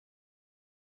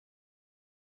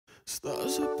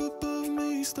Stars up above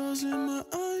me, stars in my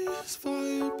eyes,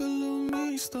 fire below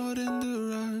me, starting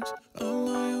to rise. I'm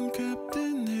my own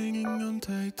captain, hanging on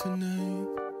tight tonight.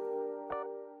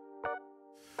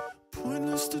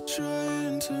 Pointless to try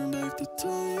and turn back the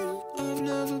time. I've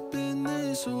never been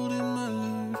this old in my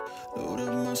life. Load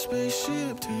up my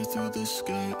spaceship, tear through the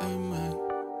sky. I might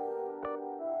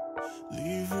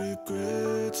leave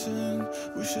regrets and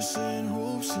wishes and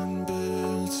hopes and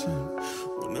bets and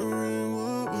wondering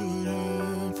what would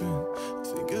happen.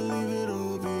 Think I'll leave it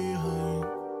all behind.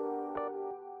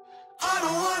 I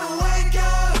don't wanna wake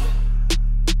up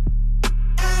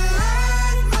and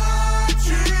let my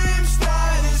dreams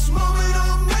die. This moment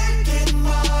I'll make it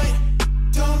mine.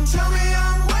 Don't tell me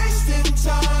I'm wasting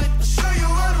time. I'll show you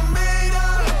what I'm made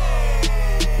of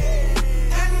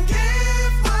and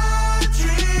give my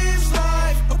dreams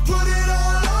life. I'll put it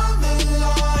all on the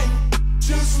line,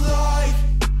 just like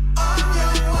I'm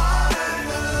young, wild and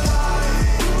alive.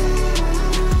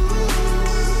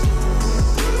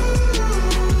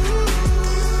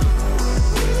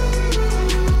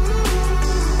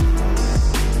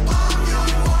 I'm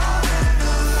young, wild and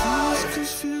alive.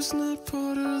 'Cause fear's not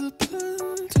part of the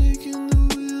plan. Taking the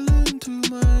wheel into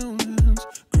my own hands.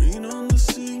 Green on the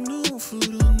signal,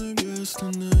 foot on the gas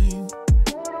tonight.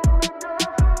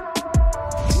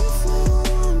 If I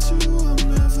want to, I'm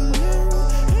never late.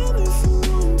 And if I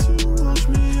want to watch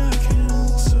me, I can.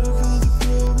 Circle the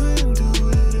globe and do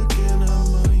it again, I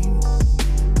might.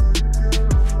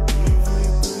 Leave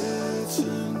regrets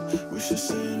and wishes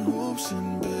and hopes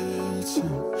and bets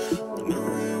and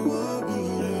wondering what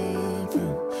would happen.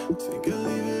 Think I'll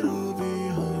leave it all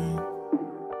behind.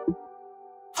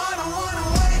 I don't wanna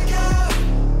wake up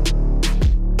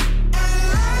and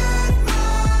let my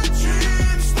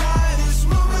dreams die. This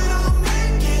moment I'll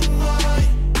make it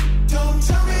mine. Don't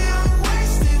tell me I'm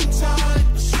wasting time.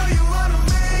 I'll show you what I'm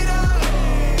made of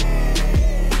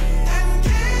and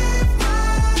give my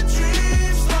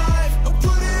dreams life. I'll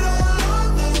put it all on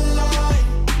the line,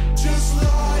 just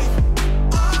like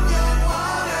I'm young,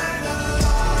 wild and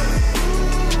alive.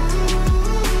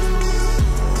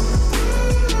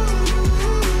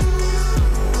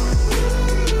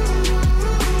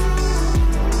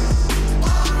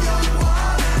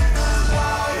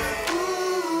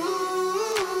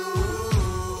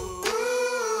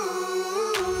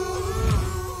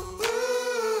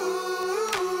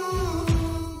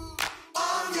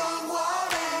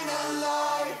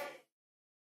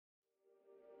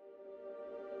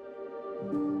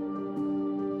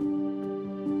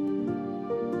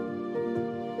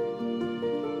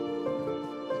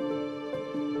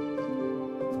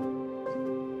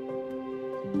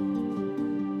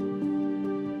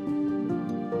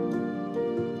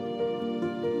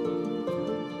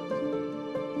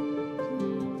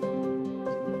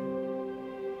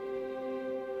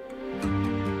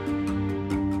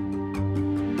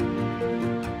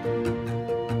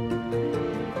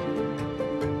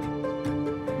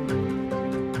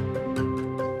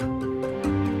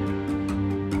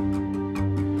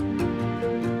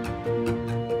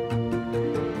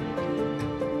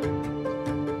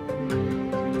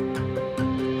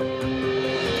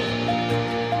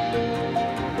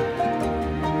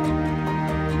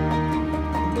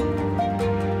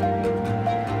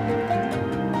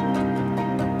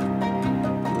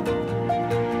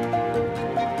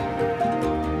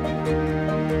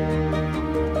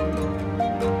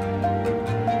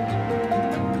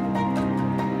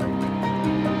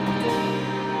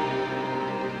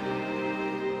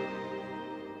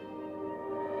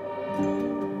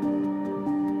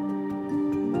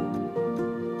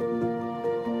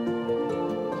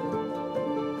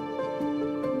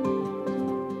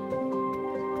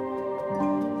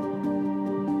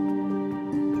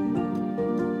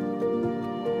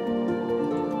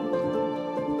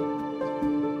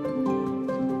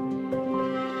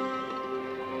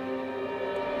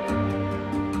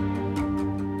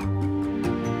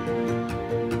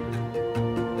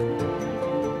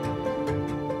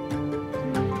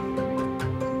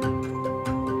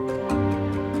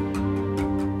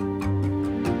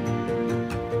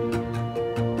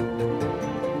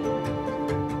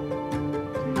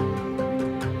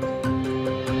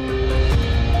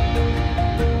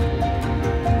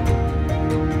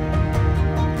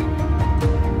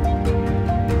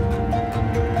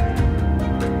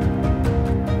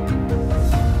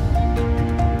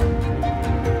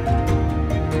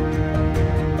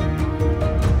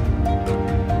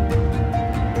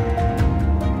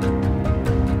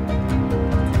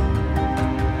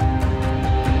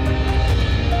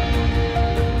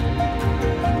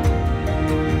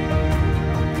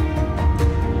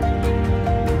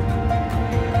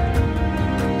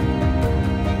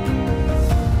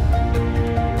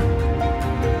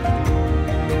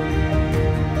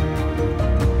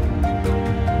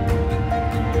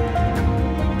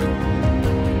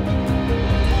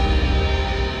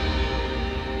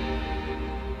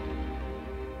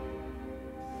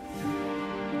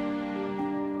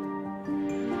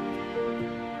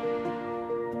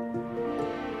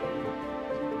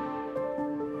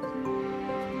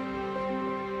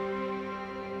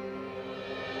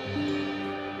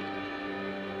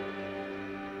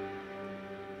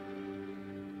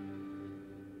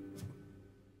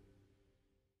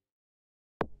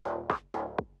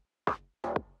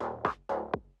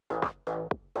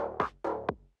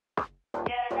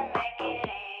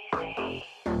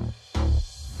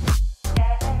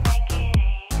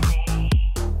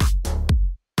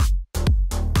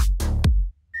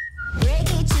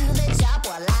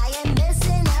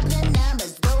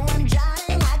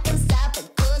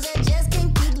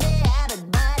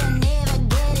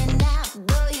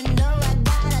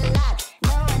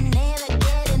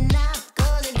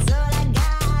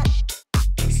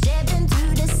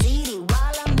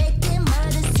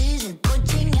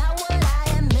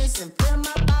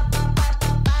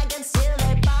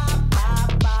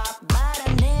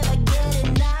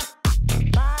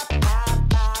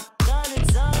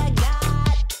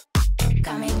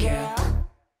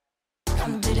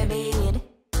 Come to the beat.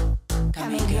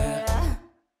 Come here, girl.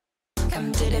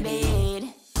 Come to the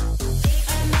beat.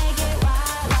 And make it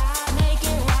wild, wild, make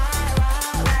it wild,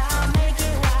 wild, wild, make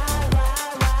it wild,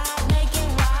 wild, wild, make it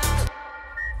wild.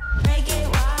 Make it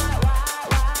wild, wild,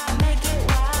 wild, make it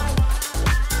wild.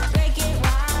 Break it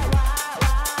wild, wild,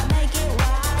 wild, make it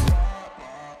wild.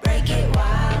 Break it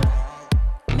wild.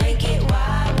 Make it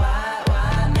wild, wild,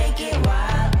 wild, make it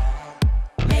wild.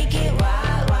 Make it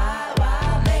wild, wild,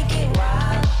 wild, make it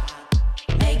wild.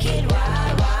 Make it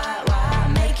wild, wild,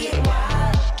 wild, make it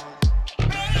wild.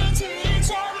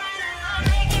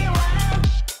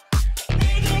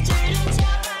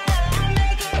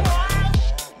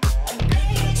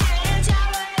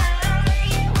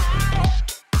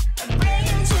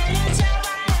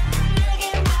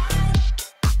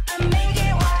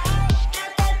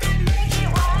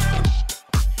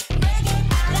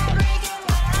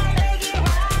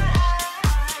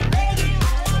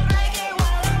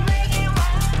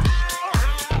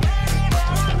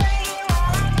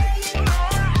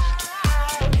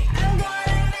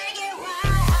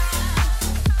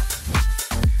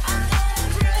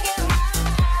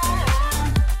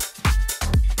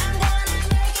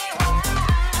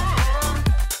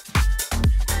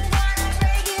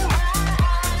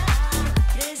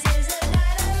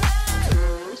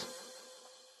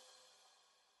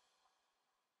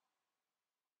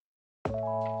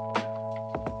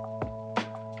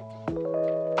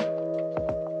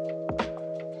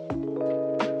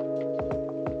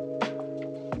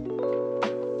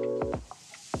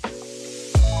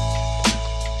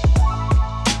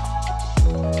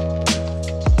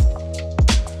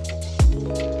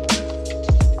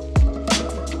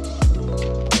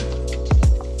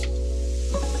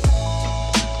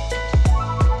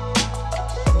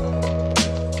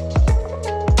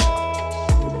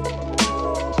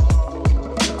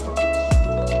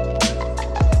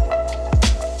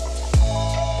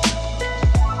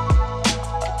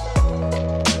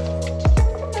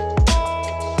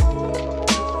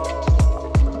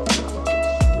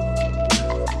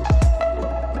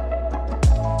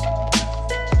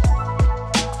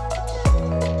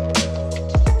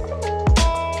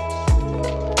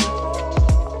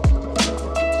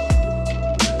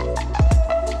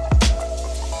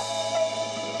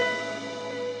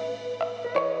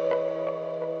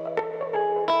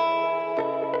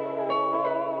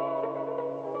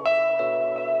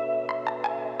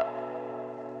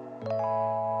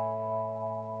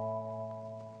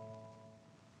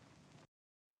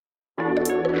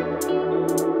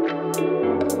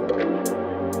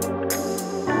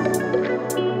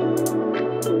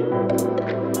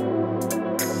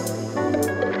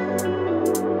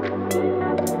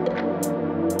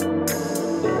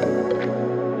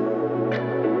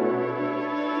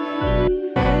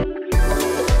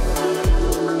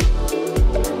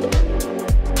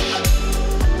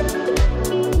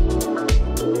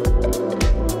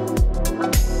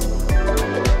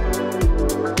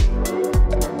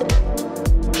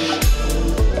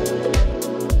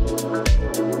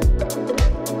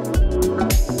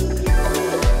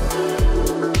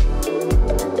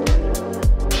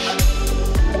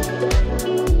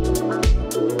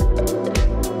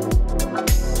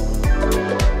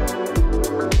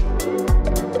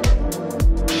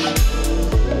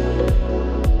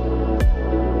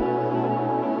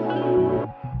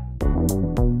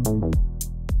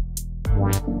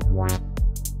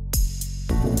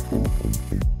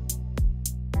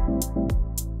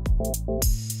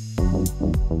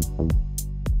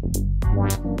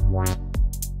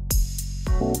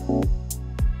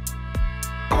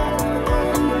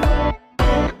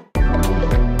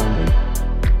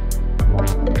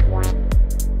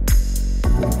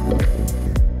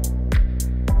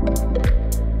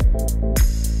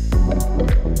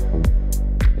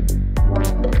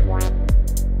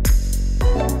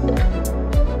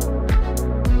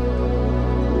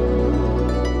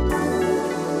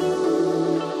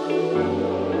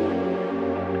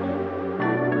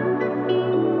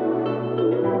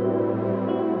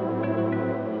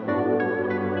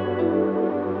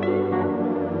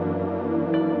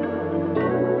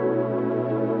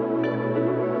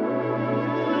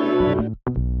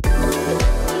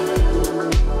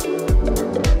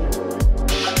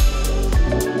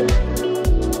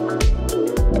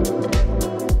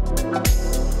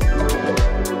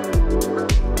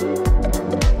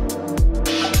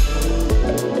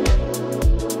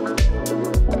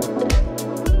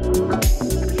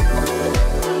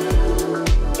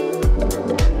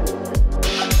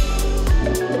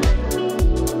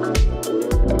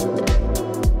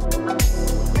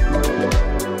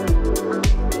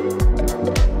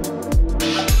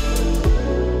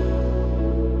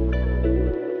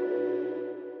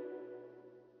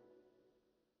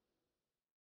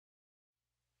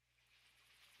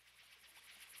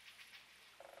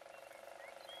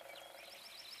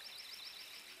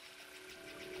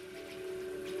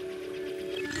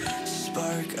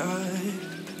 spark up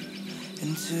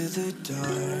into the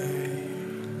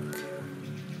dark.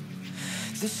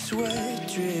 The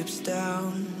sweat drips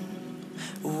down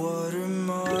a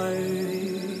watermark,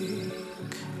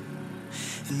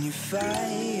 and your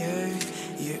fire,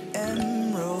 your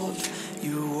emerald,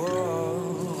 your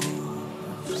walls.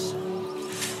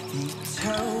 And you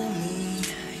tell me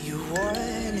you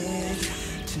wanted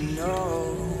to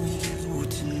know.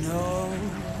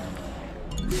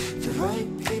 The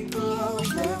right people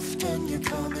always left, and you're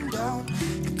coming down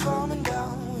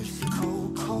with the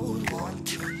cold, cold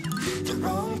wanting. The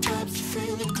wrong types of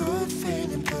feeling good,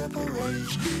 feeling purple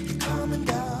rays. You're coming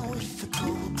down with the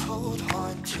cold, cold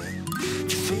haunting.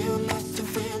 You feel nothing,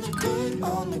 feeling good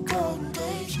on the golden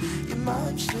days. Your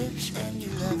mind slips and you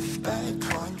left bad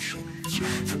conscience.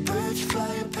 For birds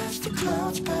flying past the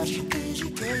clouds, past your busy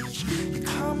days. You're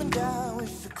coming down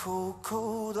with the cold,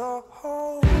 cold,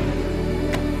 oh.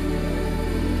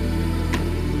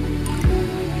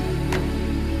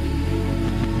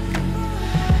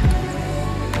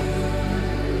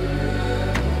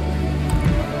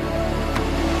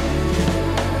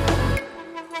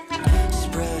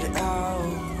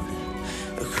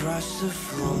 Across the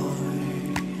floor,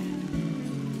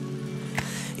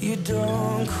 you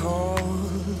don't call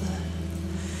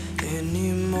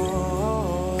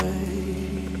anymore,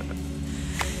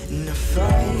 and I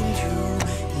find you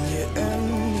in your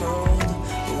emerald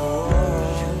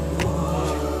walls.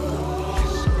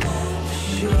 I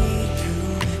shake you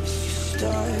as you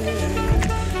start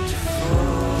to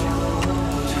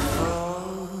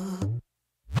fall.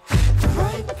 The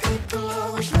right people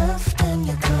always left, and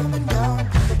you're coming down.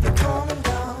 Coming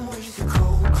down with the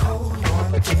cold, cold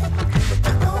wanting.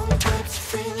 The wrong types of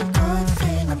feeling good,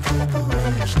 feeling purple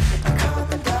rays. You're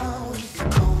coming down with the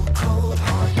cold, cold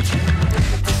haunting.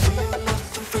 You feel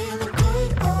nothing, feeling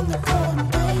good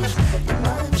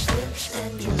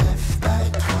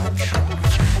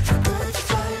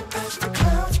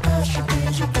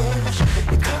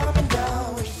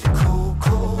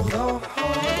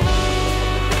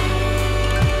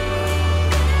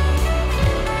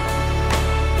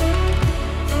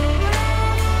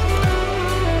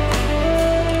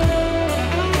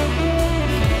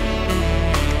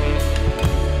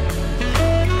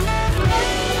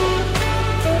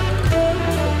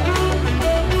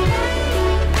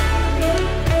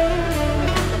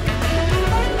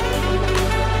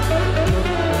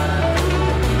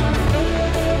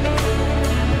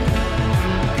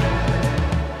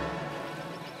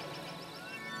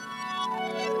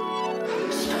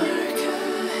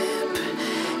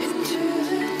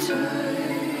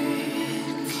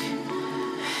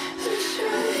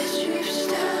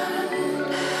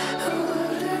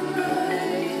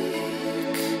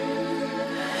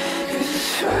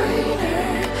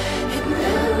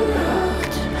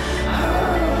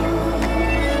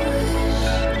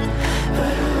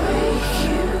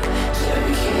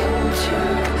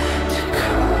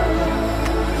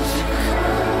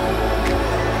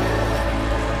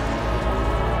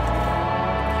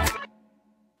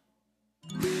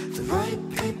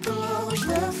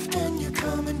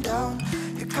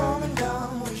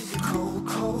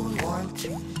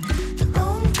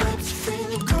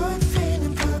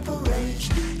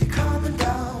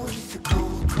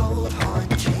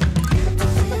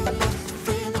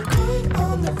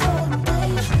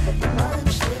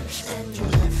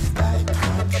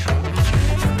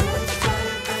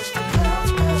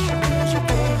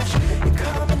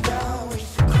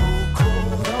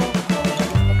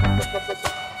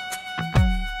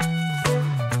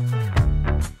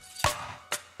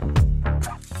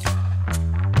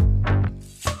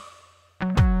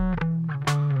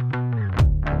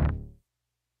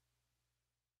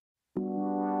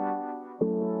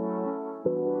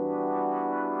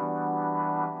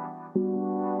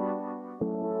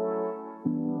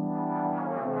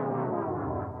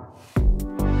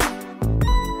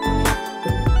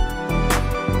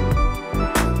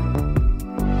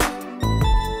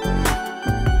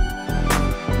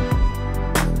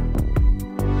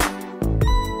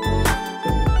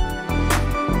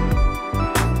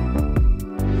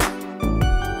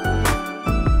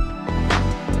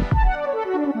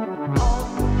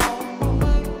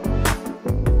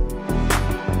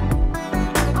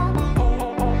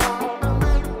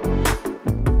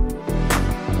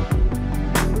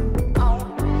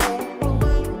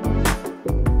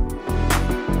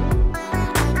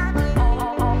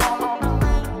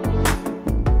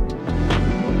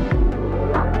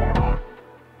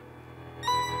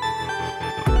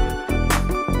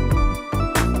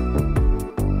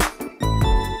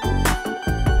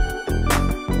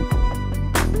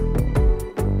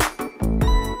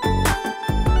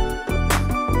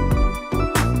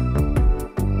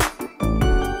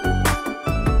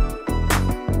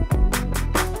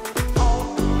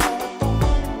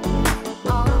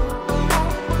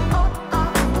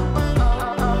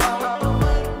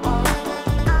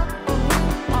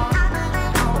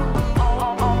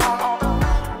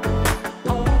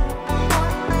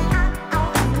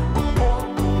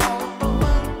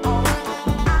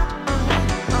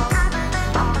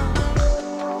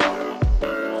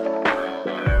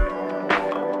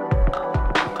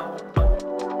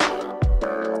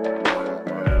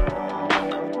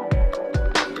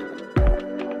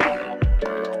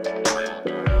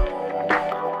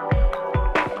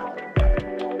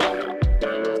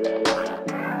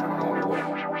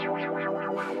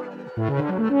「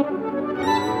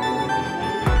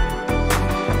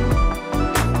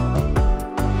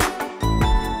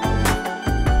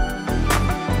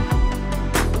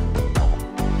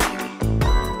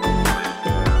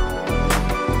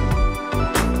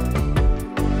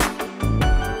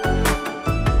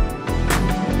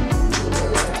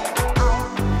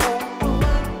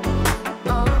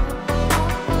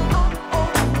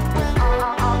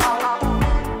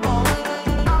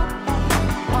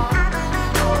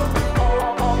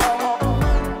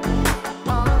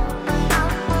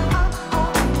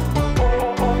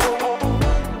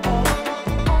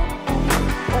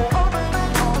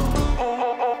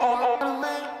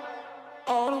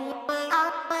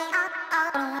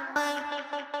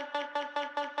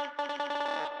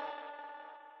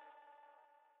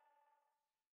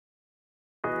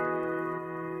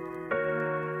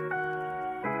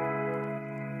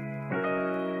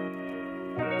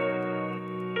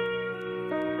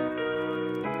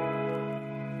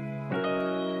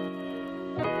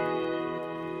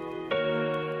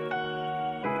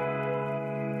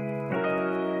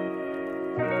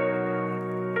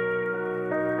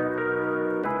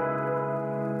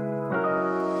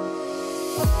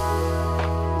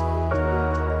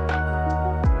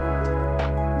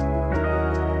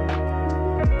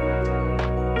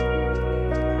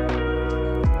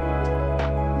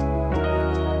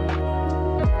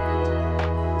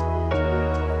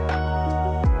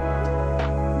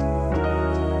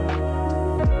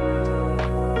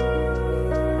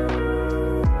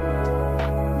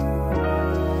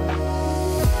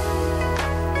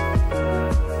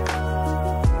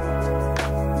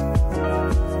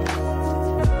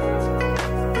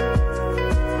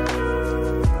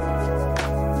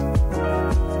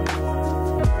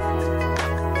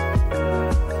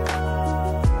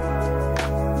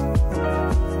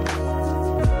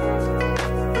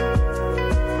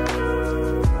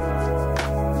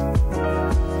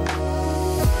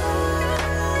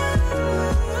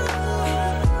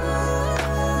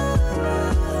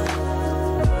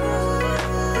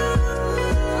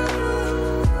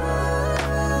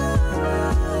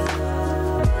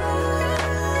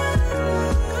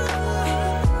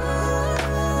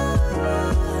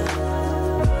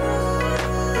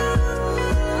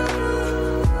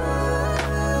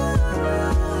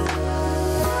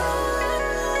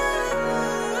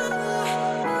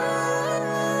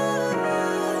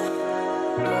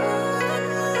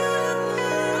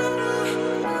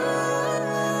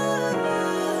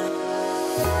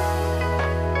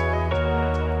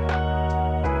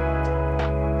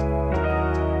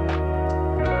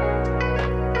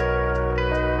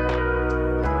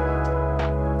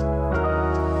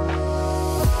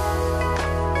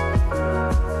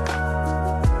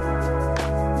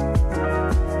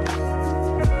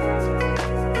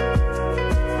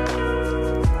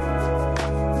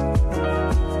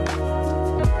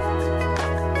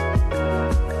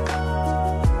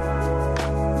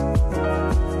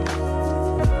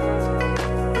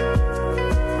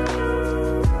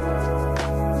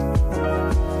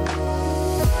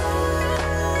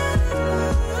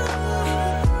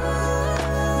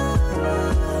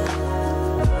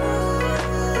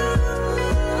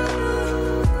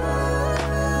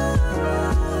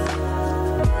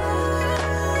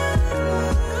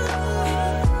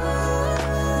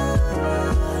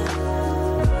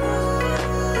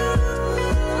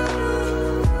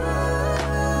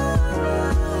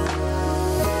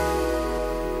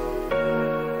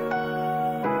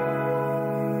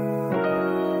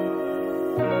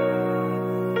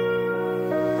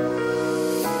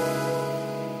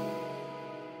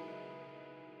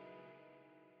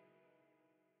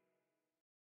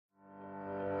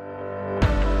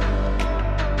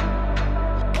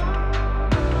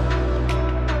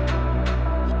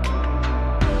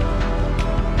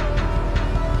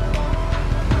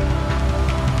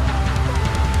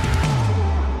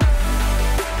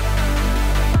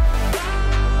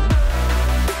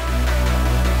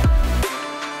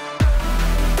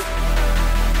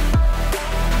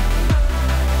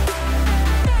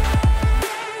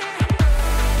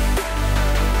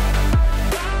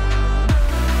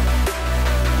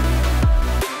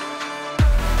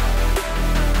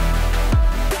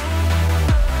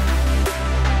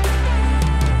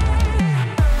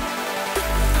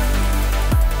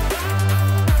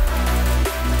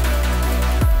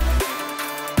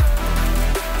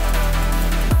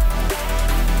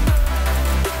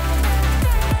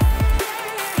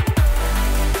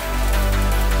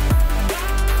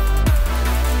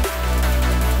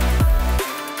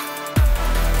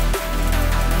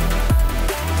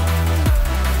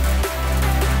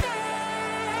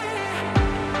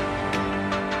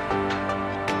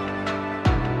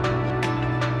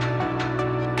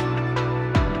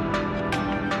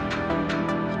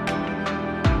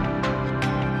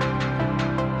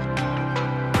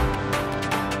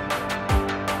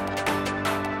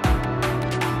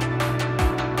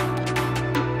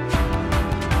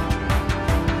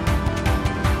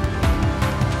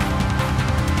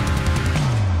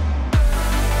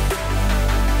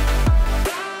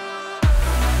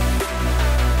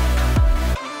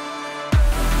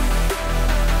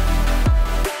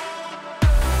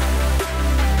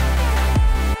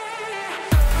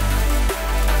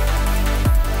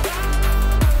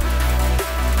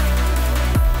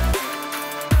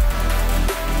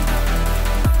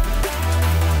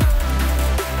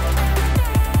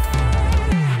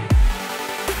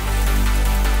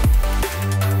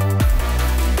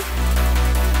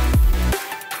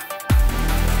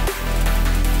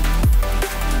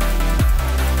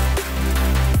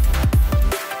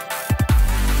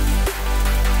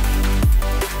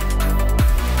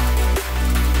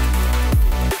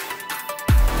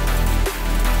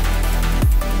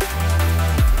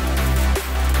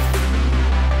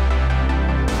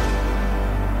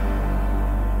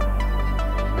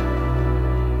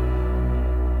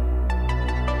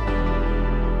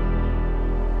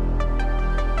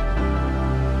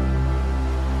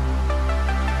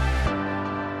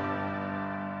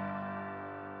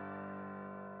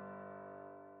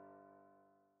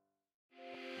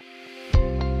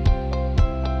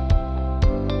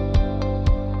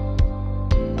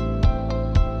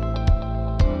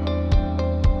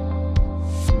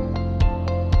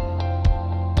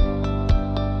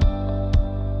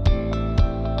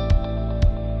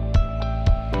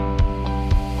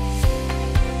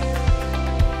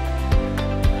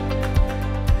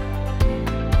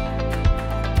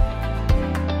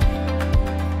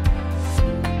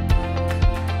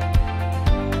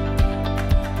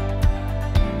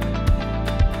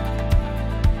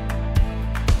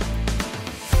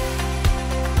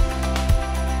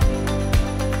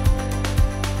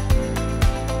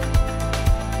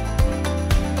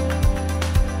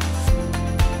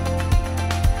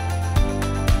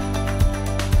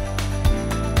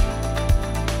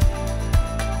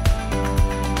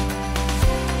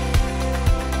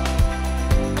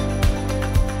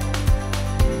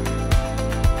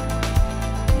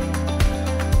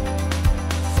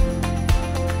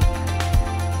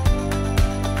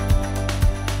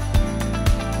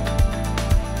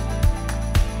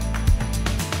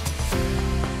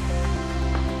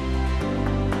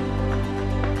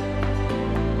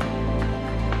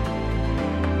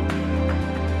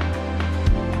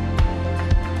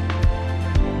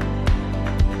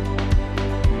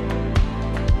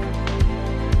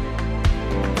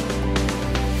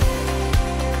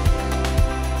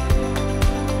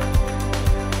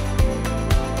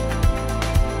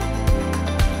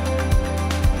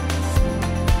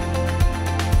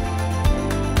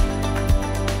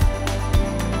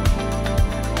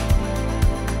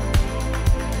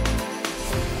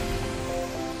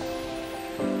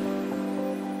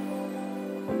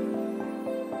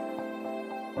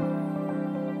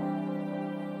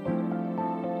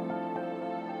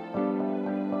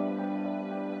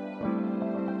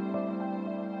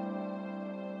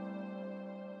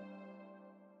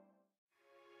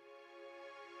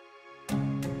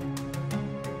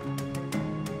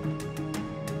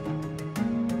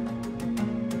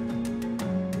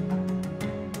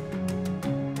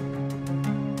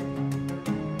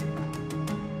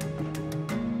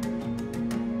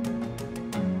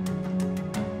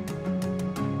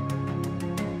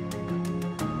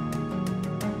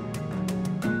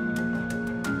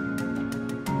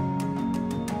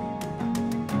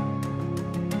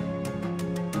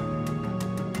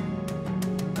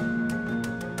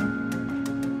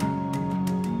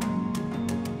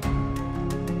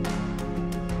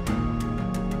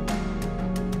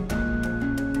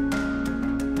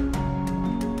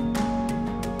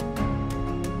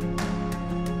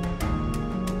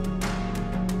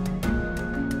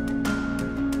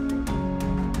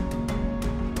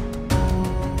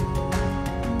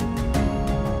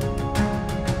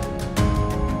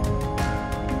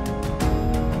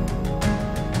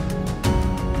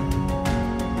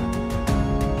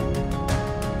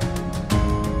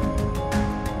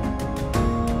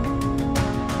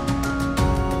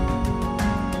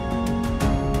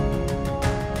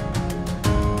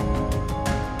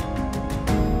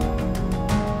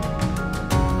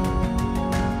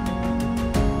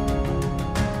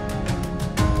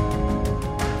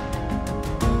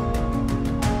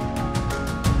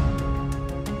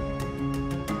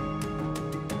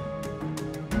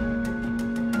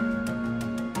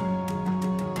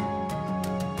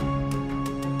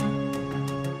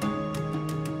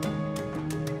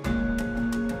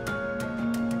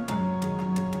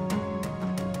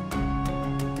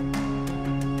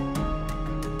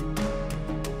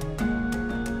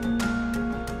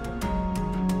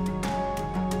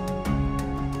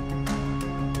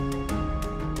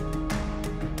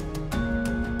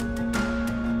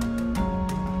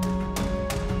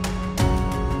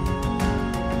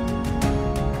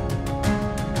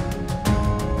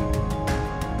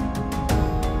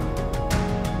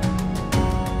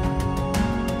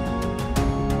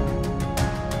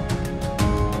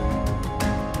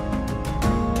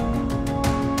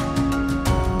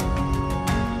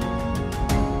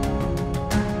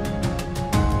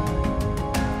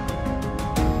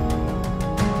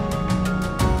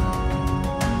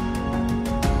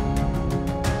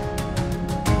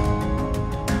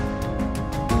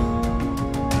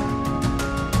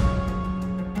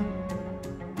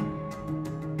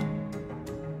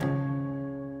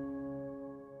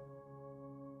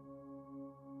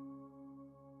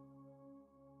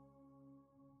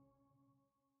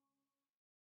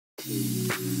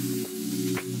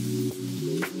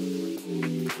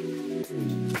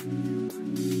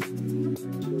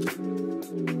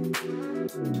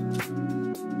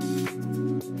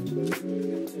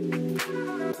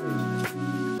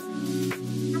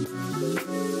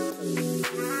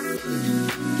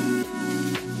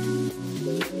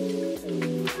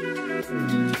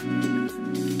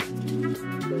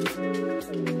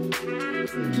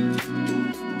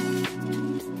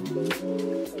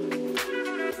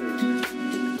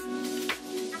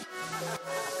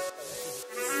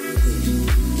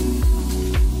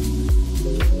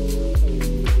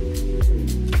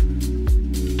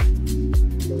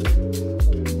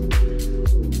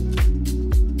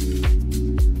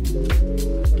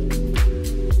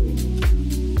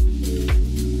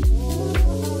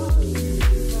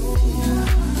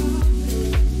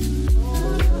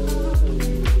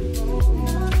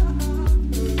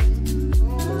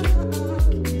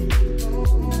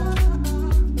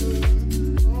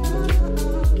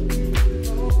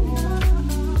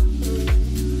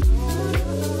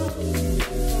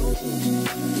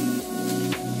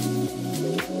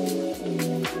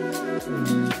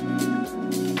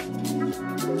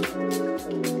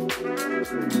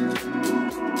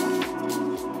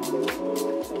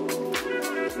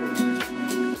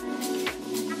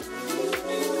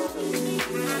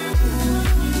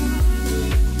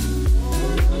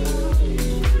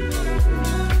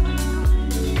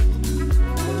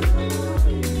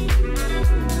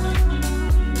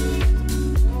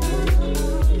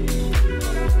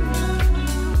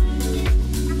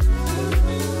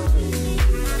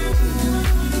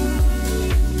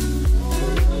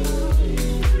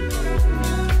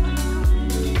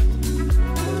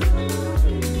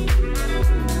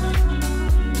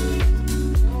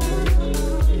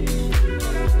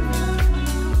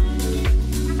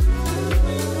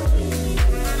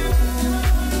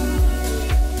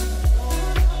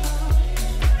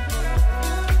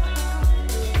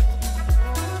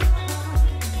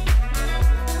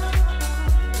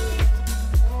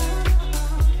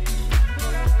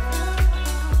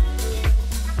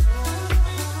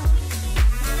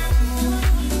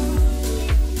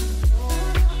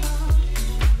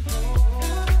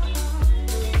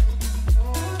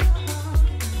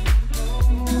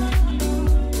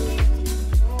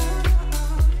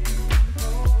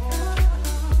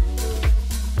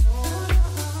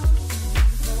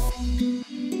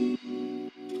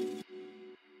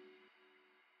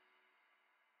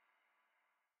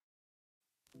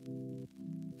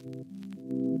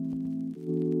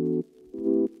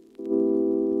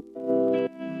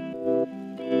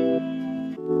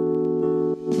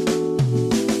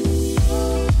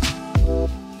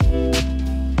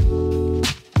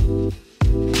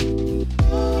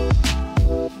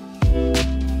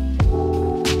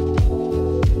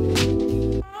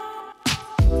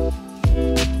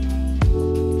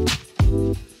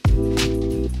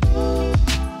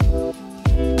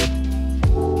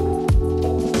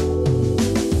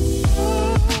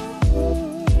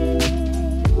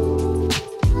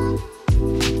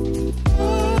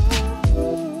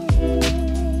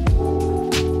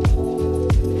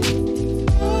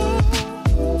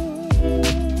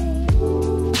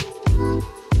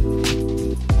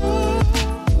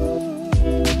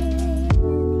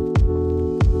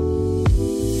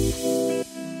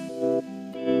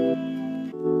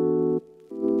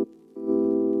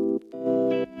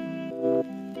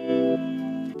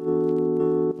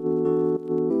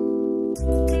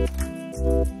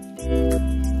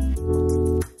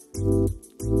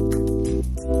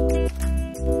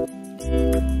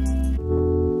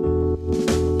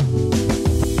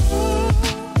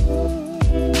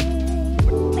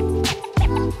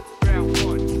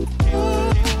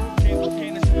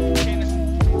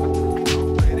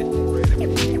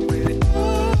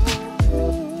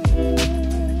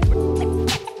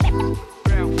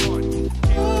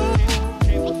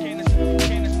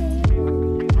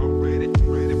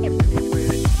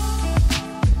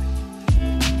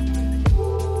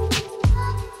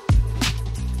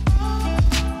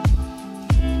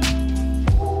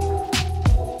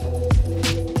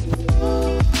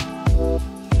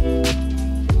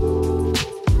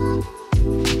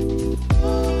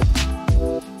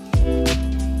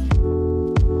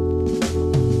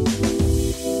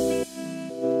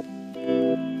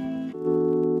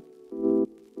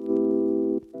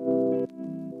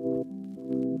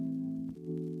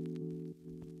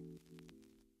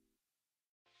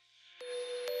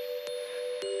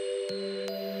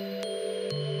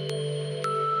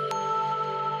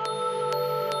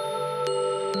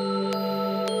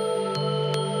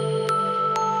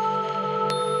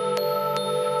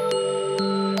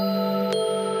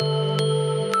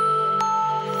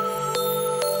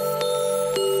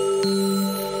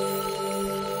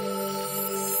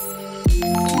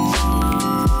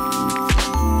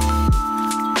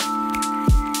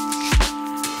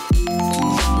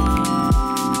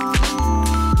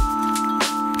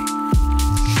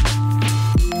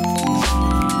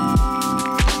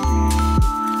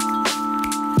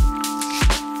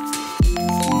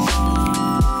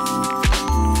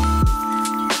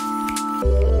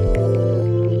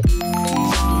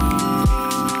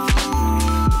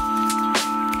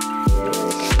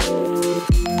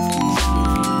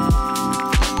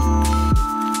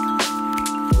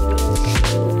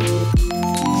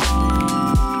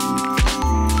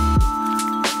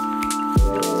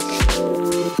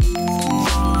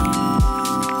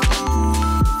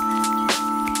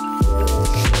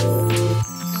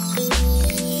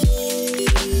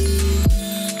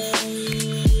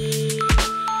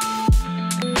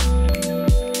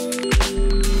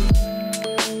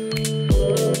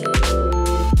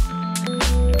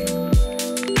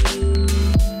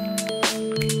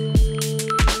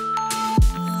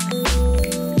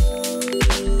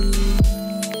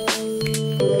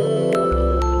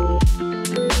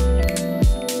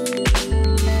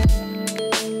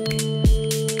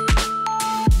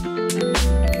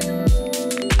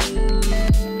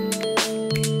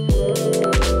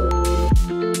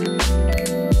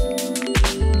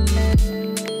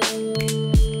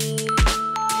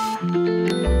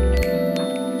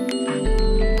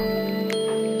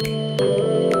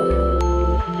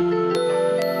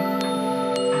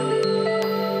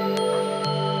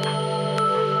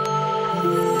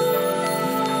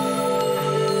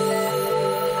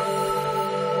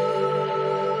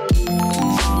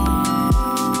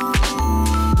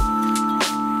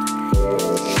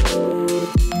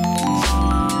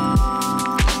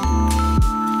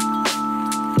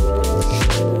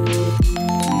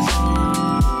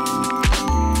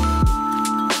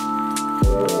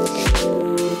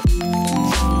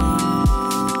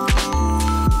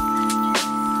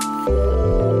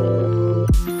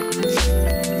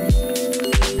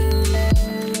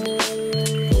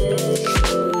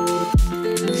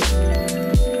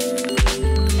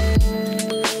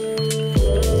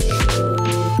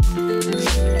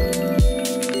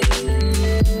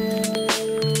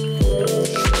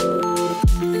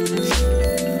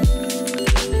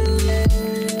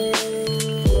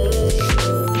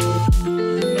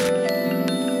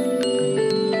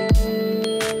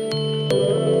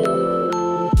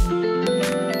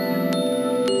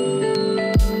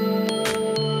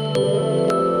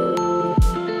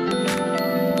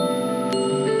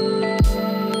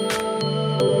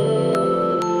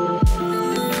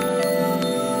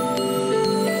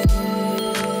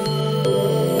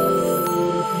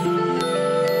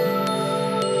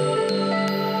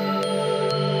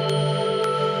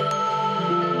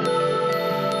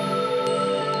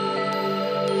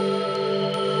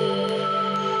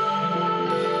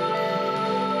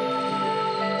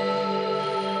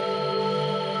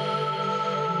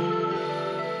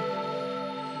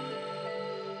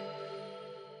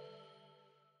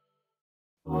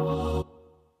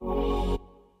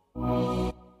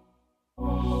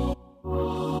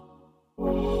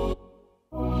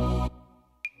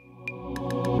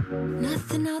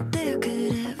nothing out there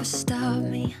could ever stop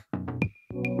me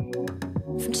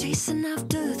from chasing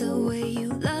after the way you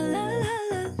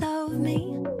love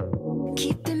me,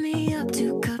 keeping me up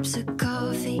 2 cups of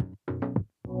coffee.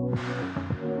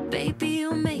 Baby,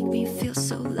 you make me feel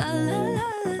so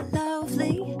lovely.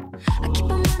 I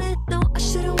keep on running, no, I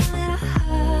should've wanted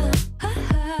I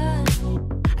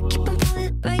keep on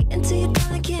falling right into your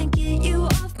thought, I can't get you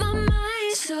off my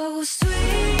mind. So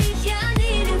sweet, yeah, I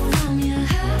need it from you.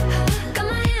 Got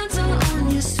my hands all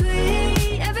on you,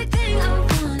 sweet. Everything I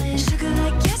want is sugar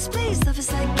like yes, please. Love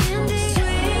is like candy.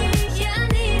 Sweet, yeah, I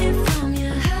need it from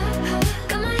you.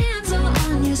 Got my hands all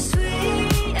on you,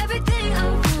 sweet. Everything I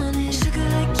want is sugar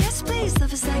like yes, please.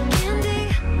 Love is like candy.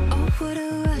 Oh, what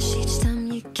a rush each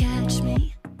time you catch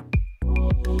me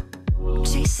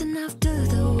chasing after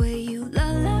the way you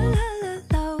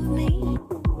love me.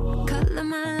 Color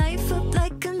my life up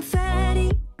like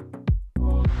confetti.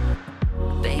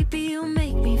 Baby, you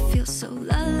make me feel so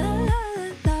lovely.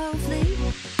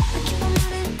 I keep on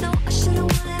running, no, I should've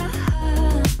wanted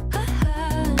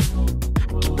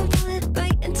I keep on falling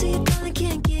right into your thought, I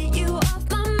can't get you off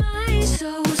my mind.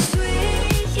 So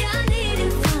sweet, yeah, I need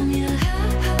it from you.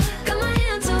 Got my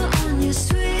hands all on you,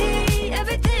 sweet.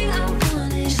 Everything I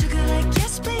want is sugar like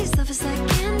yes, please. Love is like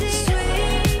candy.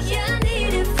 Sweet, yeah, I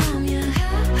need it from you.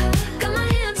 Got my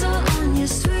hands all on you,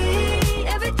 sweet.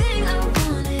 Everything I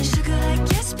want is sugar like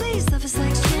yes, please. Love is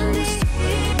like candy.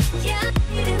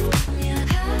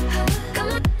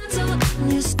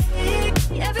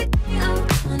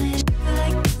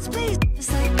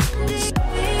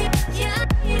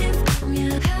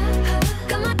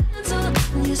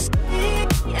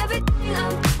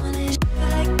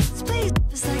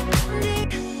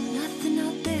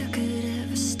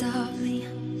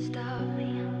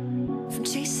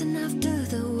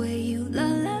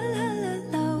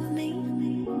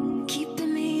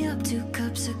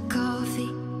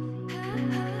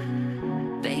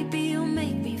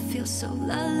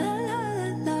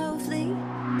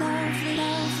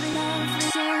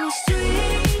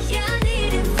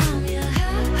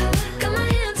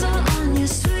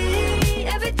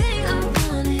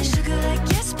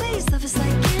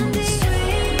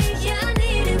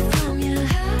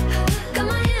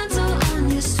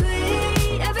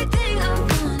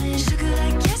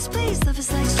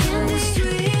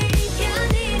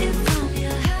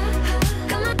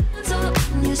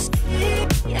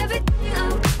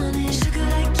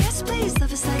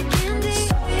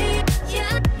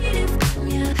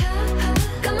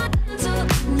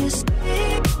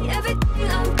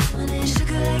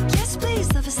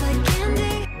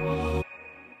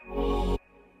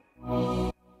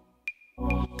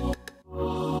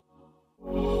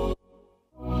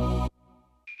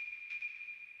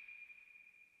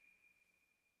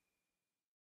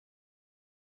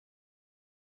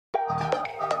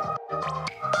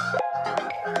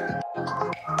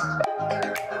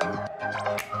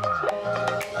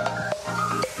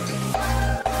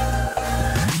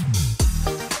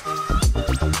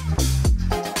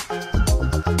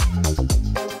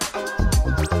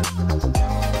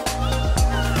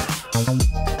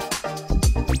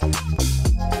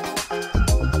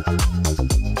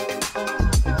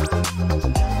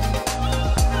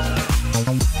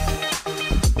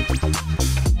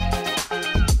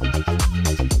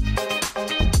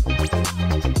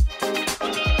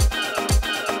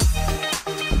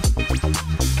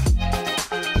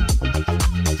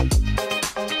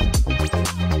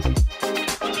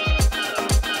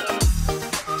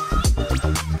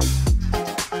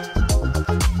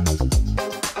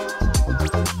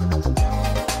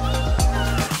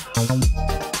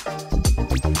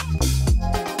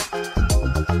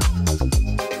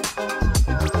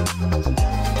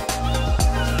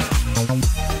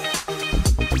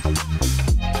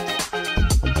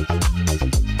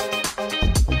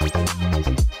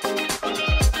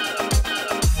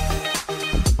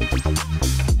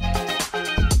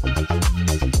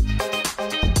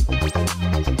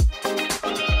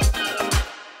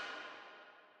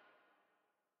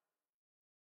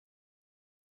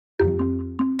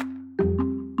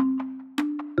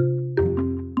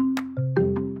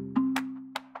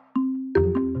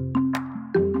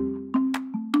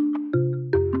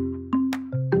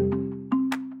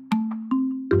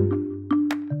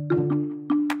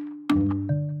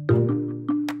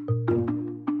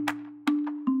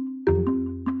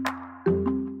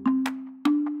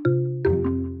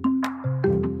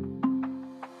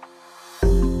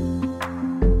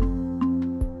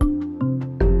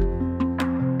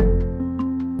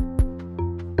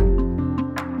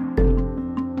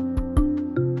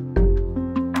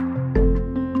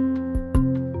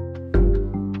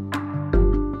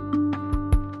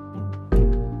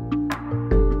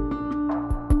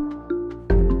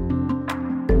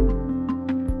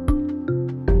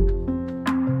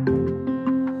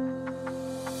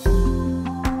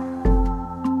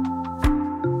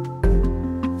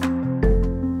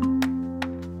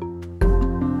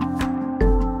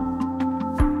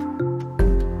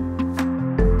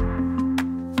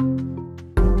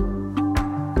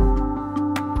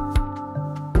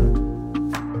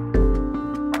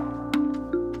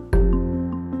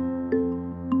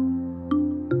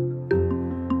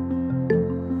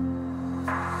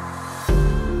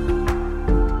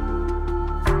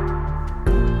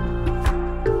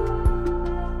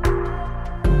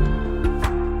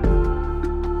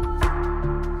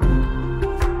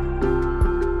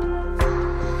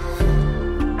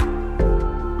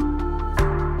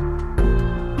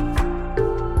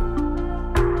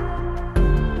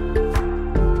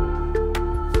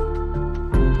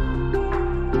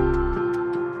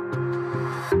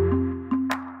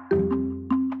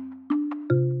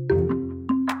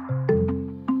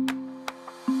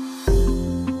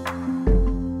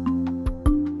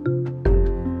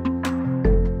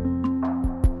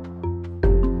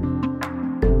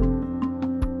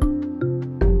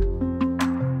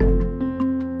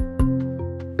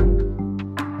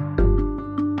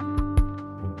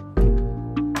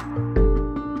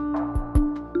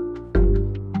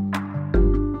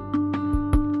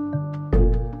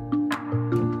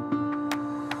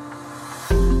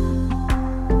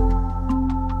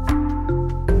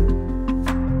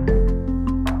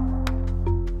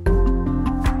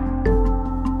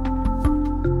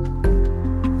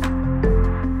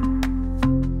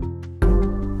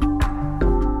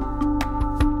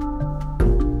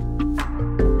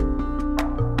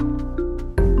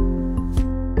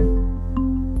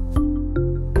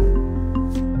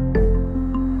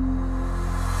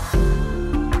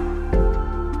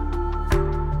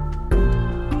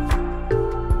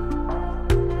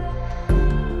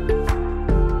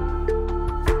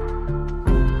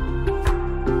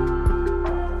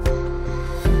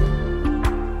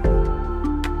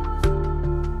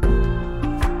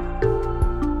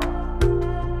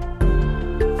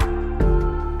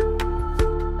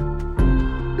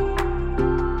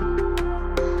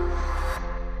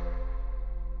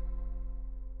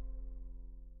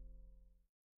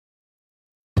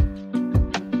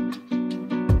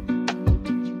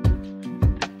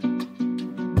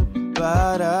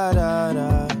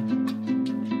 Ba-da-da-da,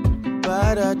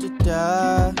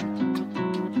 ba-da-da-da.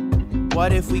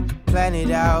 What if we could plan it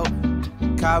out?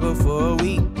 Cabo for a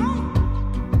week,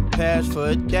 Paris for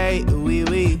a day,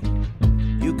 ooh-wee-wee.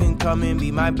 You can come and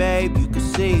be my babe, you can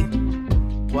see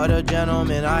what a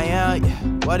gentleman I am,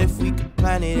 yeah. What if we could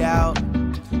plan it out?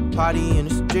 Party in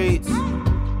the streets,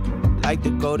 like the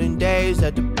golden days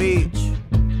at the beach.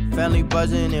 Family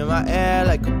buzzing in my air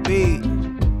like a beat.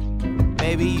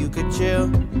 Maybe you could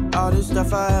chill. All this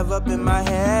stuff I have up in my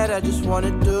head, I just wanna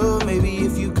do. Maybe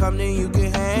if you come then you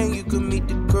can hang, you can meet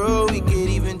the crew. We could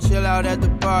even chill out at the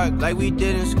park like we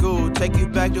did in school. Take you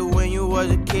back to when you was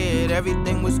a kid,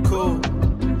 everything was cool.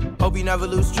 Hope you never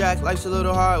lose track, life's a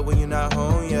little hard when you're not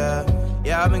home, yeah.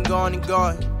 Yeah, I've been going and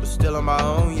going, but still on my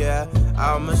own, yeah.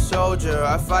 I'm a soldier,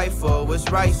 I fight for what's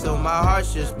right, so my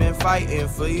heart's just been fighting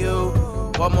for you.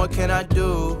 What more can I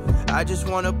do? I just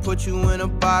wanna put you in a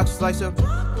box like some...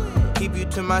 Keep you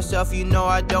to myself, you know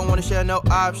I don't wanna share no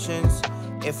options.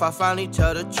 If I finally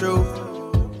tell the truth,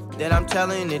 then I'm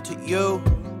telling it to you.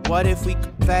 What if we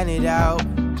could plan it out?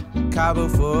 Cabo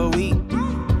for a week,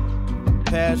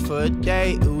 Paris for a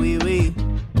day, ooh-wee-wee.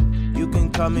 You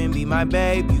can come and be my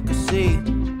babe, you can see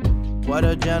what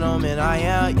a gentleman I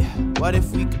am, yeah. What if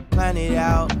we could plan it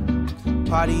out?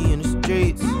 Party in the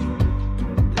streets,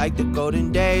 like the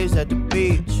golden days at the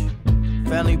beach.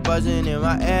 Family buzzing in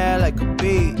my air like a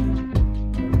beat.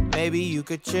 Maybe you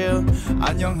could chill.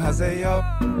 안녕하세요.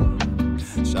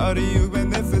 Shawty, you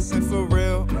beneficent for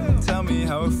real. Tell me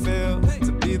how it feel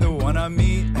to be the one I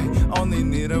meet. Only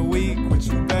need a week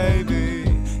with you, baby.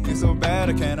 You're so bad,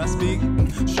 I cannot speak.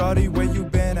 Shawty, where you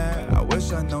been at? I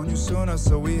wish I'd known you sooner,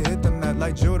 so we hit the mat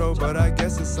like judo. But I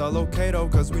guess it's all okay though,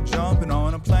 cause we jumping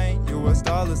on a plane. US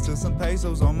dollars to some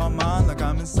pesos on my mind like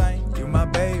I'm insane. You my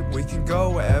babe, we can go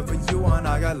wherever you want.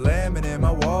 I got lemon in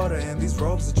my water and these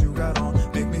ropes that you got on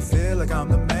make me feel like I'm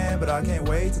the man, but I can't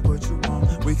wait to put you on.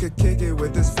 We could kick it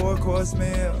with this 4-course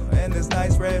meal and this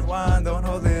nice red wine. Don't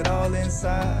hold it all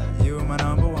inside, you my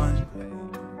number one.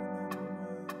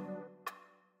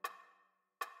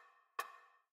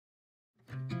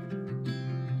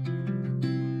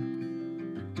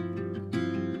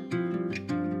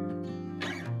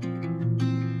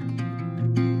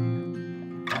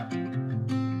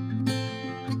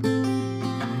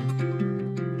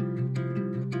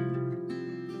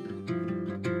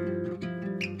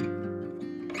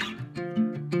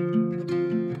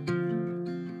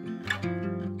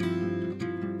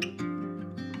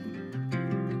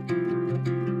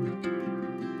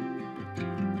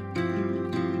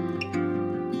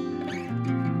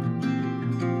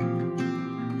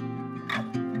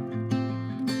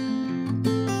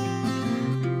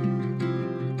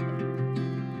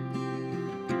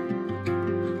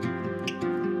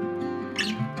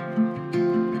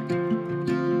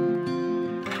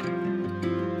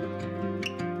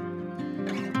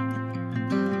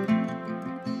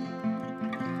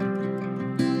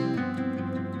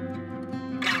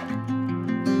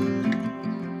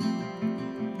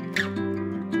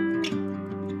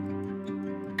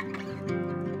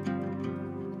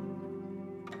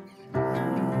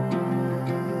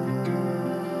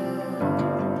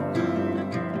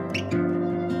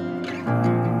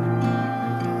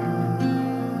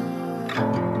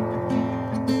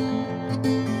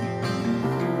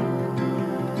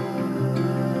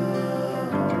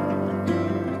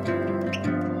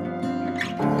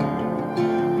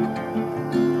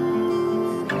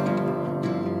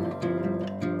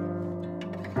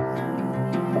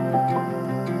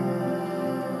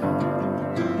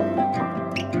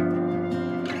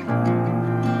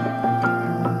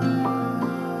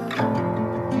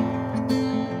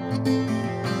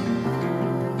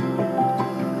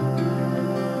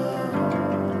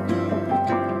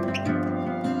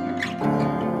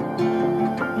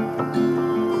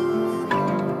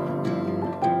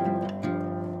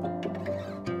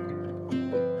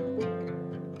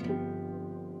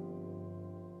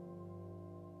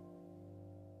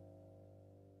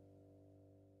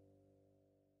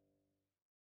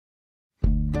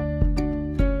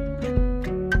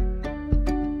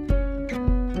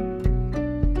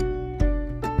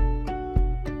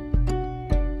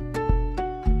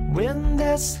 When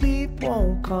that sleep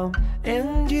won't come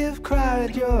and you've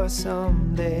cried your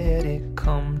sum, let it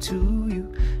come to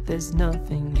you. There's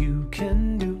nothing you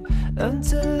can do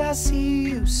until I see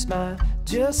you smile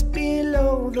just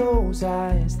below those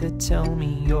eyes that tell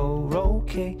me you're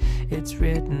okay. It's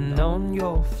written on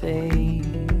your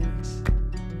face.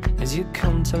 As you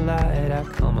come to light, I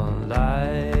come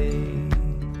alive.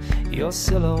 Your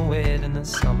silhouette in the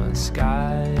summer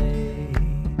sky.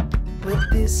 But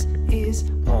this is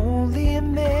only a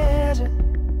measure.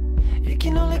 It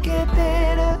can only get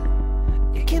better.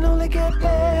 It can only get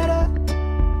better.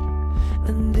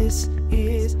 And this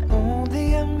is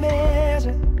only a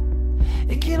measure.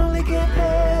 It can only get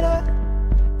better.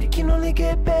 It can only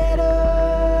get better.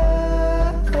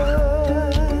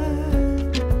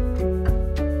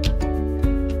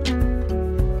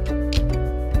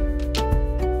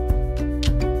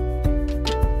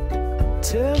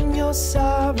 Turn your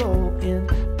sorrow in,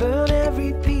 burn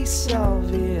every piece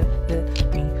of it.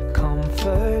 Let me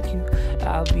comfort you,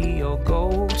 I'll be your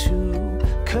go-to.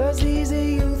 'Cause these are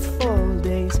youthful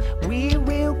days, we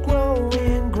will grow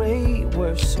in great,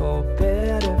 worse or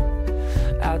better.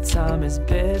 Our time is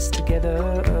best together.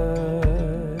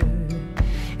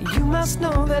 You must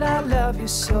know that I love you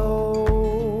so.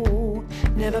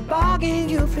 Never bargain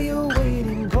you for your weight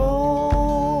in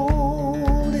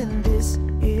gold. And this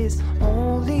is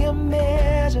only a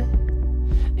measure.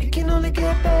 It can only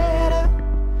get better.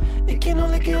 It can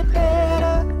only get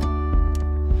better.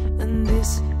 And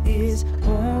this is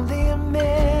only a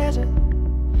measure.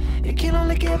 It can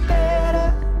only get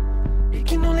better. It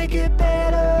can only get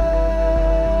better.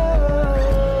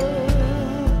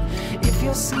 If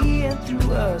you're seeing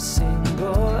through a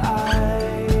single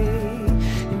eye,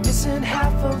 you're missing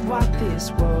half of what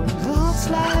this world looks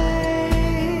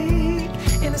like.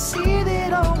 In a sea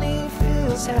that only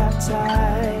feels half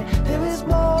tide, there is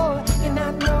more, and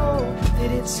I know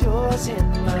that it's yours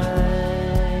and mine.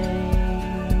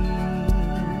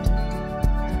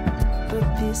 But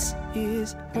this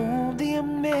is only a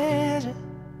measure.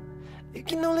 It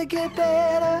can only get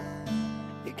better.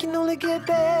 It can only get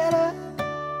better.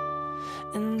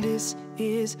 And this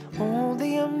is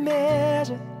only a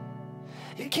measure.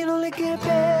 It can only get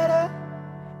better.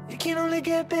 It can only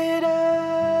get better.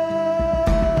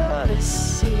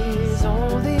 This is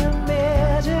only a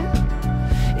measure.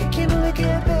 It can only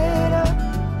get better.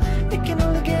 It can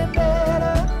only get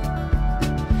better.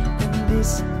 And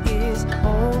this is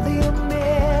only a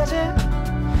measure.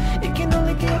 It can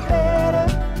only get better.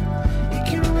 It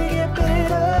can only get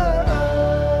better.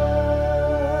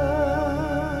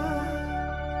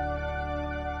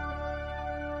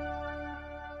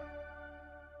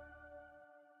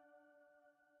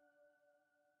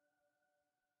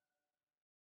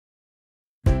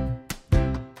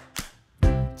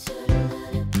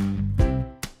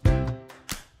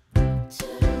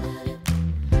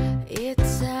 It's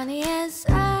sunny as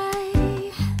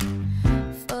I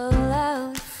fall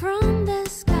out from the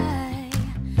sky,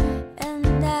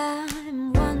 and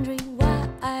I'm wondering what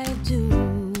I do.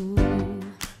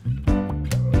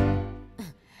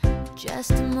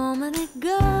 Just a moment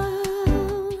ago,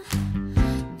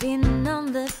 been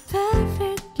on the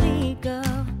perfectly go,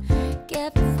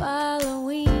 kept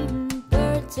following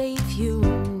birthday view.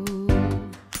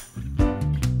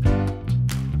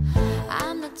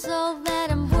 I'm not told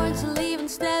that I'm born to leave and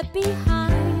step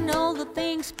behind all the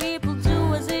things people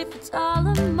do as if it's all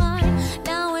of mine.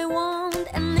 Now I want,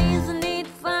 and isn't it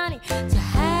funny to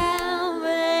have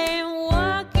a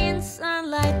walk in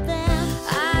sunlight? Then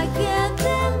I get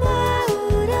them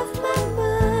out of my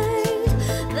mind.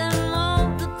 Then all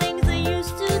the things I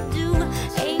used to do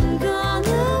ain't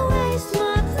gonna waste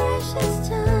my precious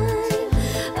time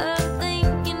of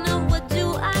thinking of what do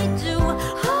I do.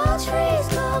 All trees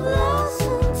go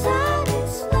blossom, time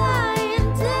is flying,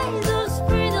 days of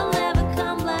spring will never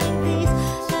come like these.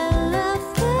 I love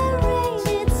the rain,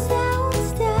 it sounds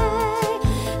die.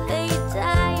 They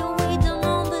die away down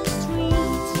on the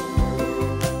street.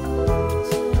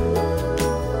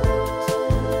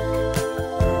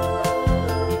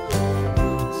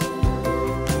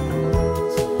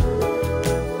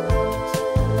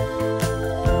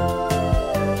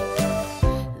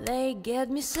 They get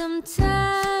me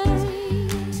sometimes,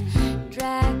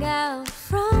 drag out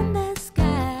from the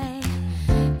sky,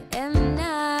 and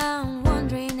now I'm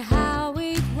wondering how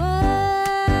it was.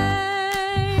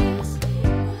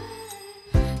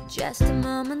 Just a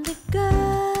moment ago,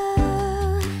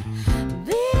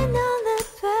 been on the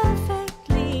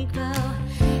perfectly go,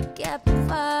 kept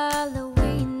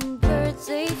following birds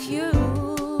a few.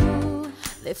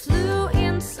 They flew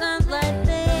in sunlight.